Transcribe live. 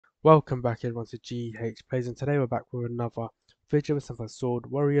Welcome back everyone to GH Plays, and today we're back with another video with some of our Sword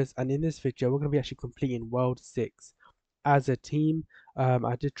Warriors, and in this video we're going to be actually completing World 6 as a team.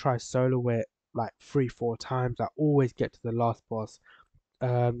 I did try solo it like 3-4 times. I always get to the last boss.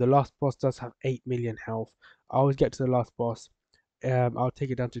 The last boss does have 8 million health. I always get to the last boss. I'll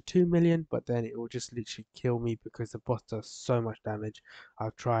take it down to 2 million, but then it will just literally kill me because the boss does so much damage.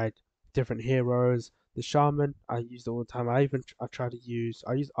 I've tried different heroes. The shaman I use all the time. I try to use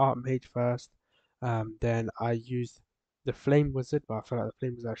Archmage first. Then I use the flame wizard, but I feel like the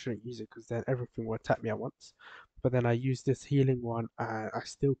flame wizard I shouldn't use it because then everything will attack me at once. But then I used this healing one and I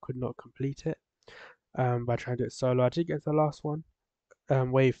still could not complete it. By trying to do it solo. I did get to the last one.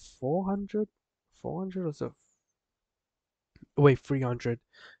 Wave 400, 400 or so. Wave 300.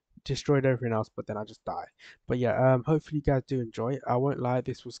 Destroyed everything else, but then I just die. But yeah, hopefully you guys do enjoy it. I won't lie,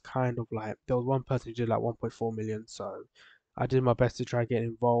 this was kind of like there was one person who did like 1.4 million, so I did my best to try get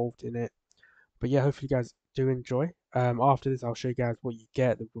involved in it. But yeah, hopefully you guys do enjoy. After this I'll show you guys what you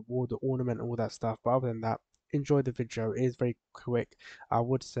get, the reward, the ornament, all that stuff. But other than that, enjoy the video. It is very quick. I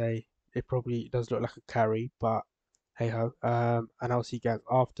would say it probably does look like a carry, but hey ho. And I'll see you guys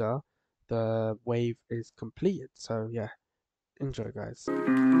after the wave is completed. So yeah, enjoy guys.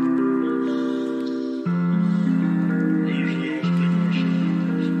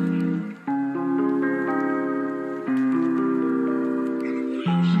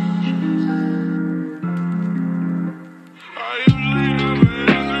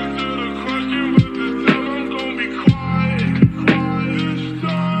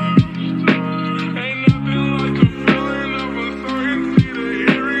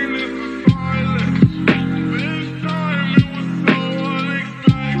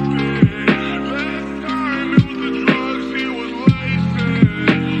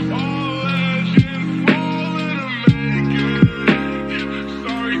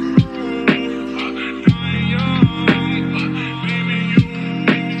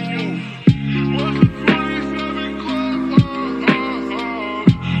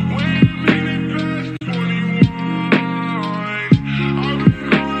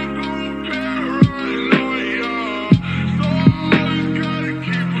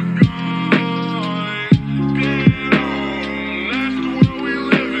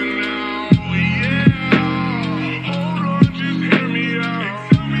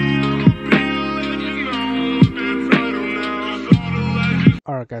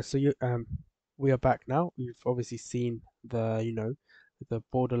 Alright guys, so we are back now. We've obviously seen the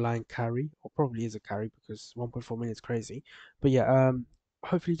borderline carry, or probably is a carry because 1.4 million is crazy. But yeah,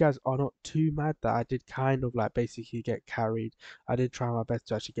 hopefully you guys are not too mad that I did kind of like basically get carried. I did try my best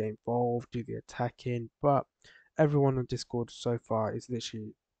to actually get involved, do the attacking, but everyone on Discord so far is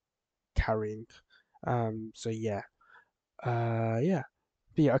literally carrying. So yeah. Yeah.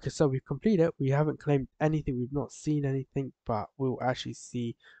 But yeah, okay, so we've completed it. We haven't claimed anything, we've not seen anything, but we'll actually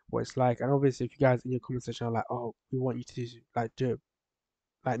see what it's like. And obviously, if you guys in your comment section are like, oh, we want you to like do it,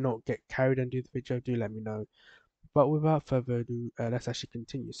 like not get carried and do the video, do let me know. But without further ado, let's actually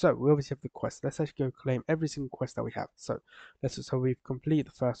continue. So we obviously have the quest. Let's actually go claim every single quest that we have. So we've completed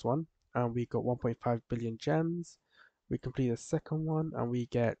the first one, and we got 1.5 billion gems. We complete the second one, and we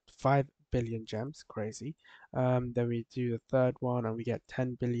get 5 billion gems. Crazy. Then we do the third one, and we get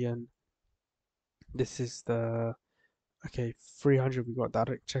 10 billion. This is the okay 300. We got that.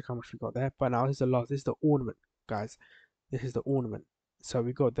 Check how much we got there. But now this is the last. This is the ornament, guys. This is the ornament. So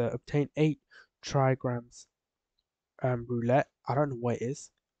we got the obtain 8 trigrams roulette. I don't know what it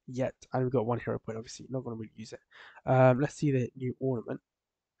is yet. And we've got 1 hero point, obviously. Not going to really use it. Let's see the new ornament.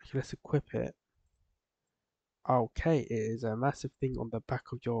 Okay, let's equip it. Okay, it is a massive thing on the back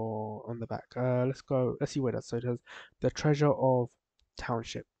of your on the back. Let's go. Let's see where that. So it has the treasure of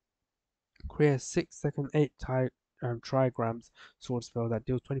township. Create a 6-second 8 trigrams sword spell that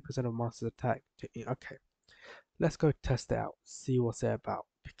deals 20% of master's attack. Okay, let's go test it out. See what's it about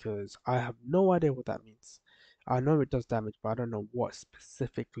because I have no idea what that means. I know it does damage, but I don't know what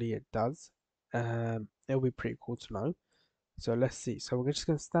specifically it does. It'll be pretty cool to know. So let's see. So we're just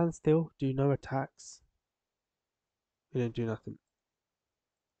gonna stand still, do no attacks. We didn't do nothing.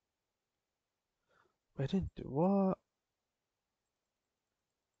 I didn't do what?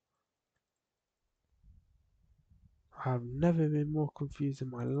 I've never been more confused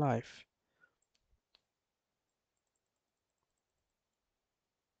in my life.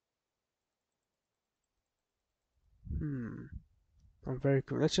 I'm very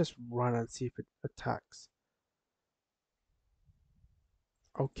confused. Let's just run and see if it attacks.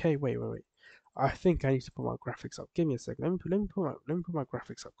 Okay, wait. I think I need to put my graphics up. Give me a second. Let me put my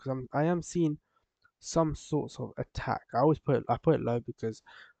graphics up because I am seeing some sorts of attack. I put it low because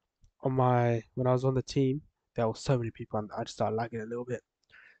on my when I was on the team, there were so many people, and I just started lagging a little bit.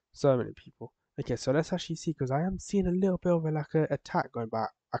 So many people. Okay, so let's actually see because I am seeing a little bit of a, like a attack going back.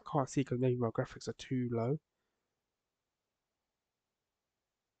 I can't see because maybe my graphics are too low.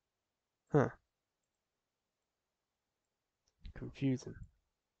 Huh, confusing.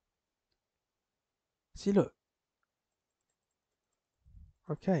 See, look.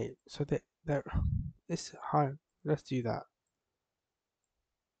 Okay, so they this high. Let's do that.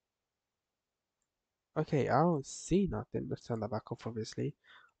 Okay, I don't see nothing. Let's turn that back off, obviously.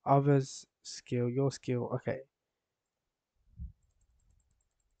 Others skill, your skill. Okay,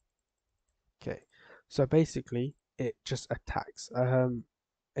 okay. So basically, it just attacks.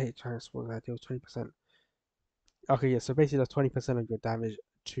 It transforms that deals 20%. Okay, yeah. So basically, that's 20% of your damage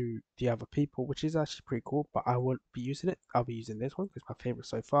to the other people, which is actually pretty cool. But I won't be using it. I'll be using this one because it's my favorite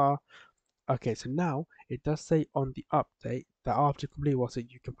so far. Okay, so now it does say on the update that after complete was it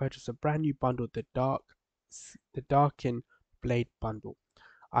you can purchase a brand new bundle, the Darkin Blade bundle.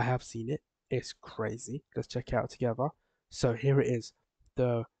 I have seen it. It's crazy. Let's check it out together. So here it is,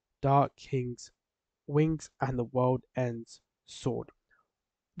 the Dark King's Wings and the World Ends sword.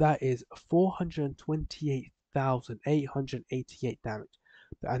 That is 428,888 damage,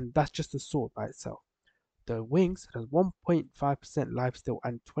 and that's just the sword by itself. The wings has 1.5% lifesteal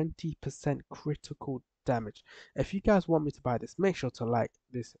and 20% critical damage. If you guys want me to buy this, make sure to like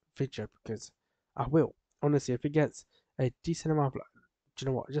this video because I will. Honestly, if it gets a decent amount of, do you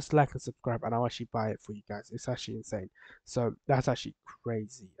know what? Just like and subscribe, and I'll actually buy it for you guys. It's actually insane. So that's actually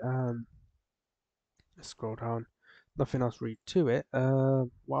crazy. Let's scroll down. Nothing else really to it.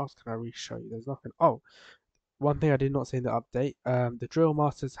 What else can I really show you? There's nothing. Oh, one thing I did not say in the update, the drill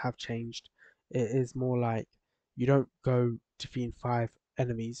masters have changed. It is more like you don't go defeating 5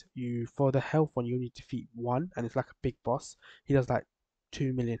 enemies. You for the health one, you only defeat one, and it's like a big boss. He does like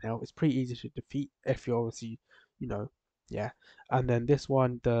 2 million health. It's pretty easy to defeat if you're obviously, you know, yeah. And then this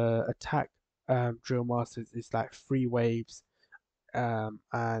one, the attack drill masters is like 3 waves. And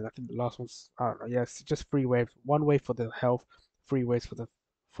I think the last one's I don't know. Yes, just 3 waves. 1 wave for the health, 3 waves for the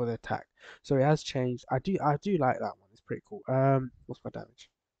attack. So it has changed. I do like that one. It's pretty cool. What's my damage?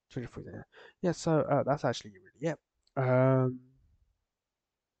 23. Yeah. Yeah. So that's actually really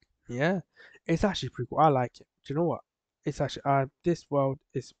yeah. It's actually pretty cool. I like it. Do you know what? It's actually this world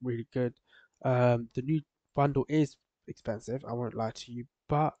is really good. The new bundle is expensive. I won't lie to you,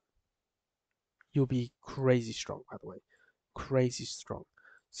 but you'll be crazy strong. By the way, crazy strong.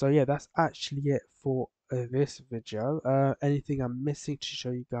 So yeah, that's actually it for this video. Anything I'm missing to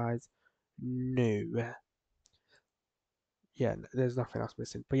show you guys? No. Yeah, there's nothing else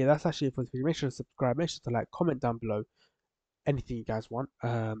missing. But yeah, that's actually it for this video. Make sure to subscribe. Make sure to like, comment down below anything you guys want.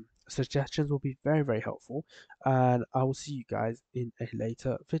 Suggestions will be very, very helpful. And I will see you guys in a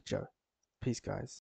later video. Peace, guys.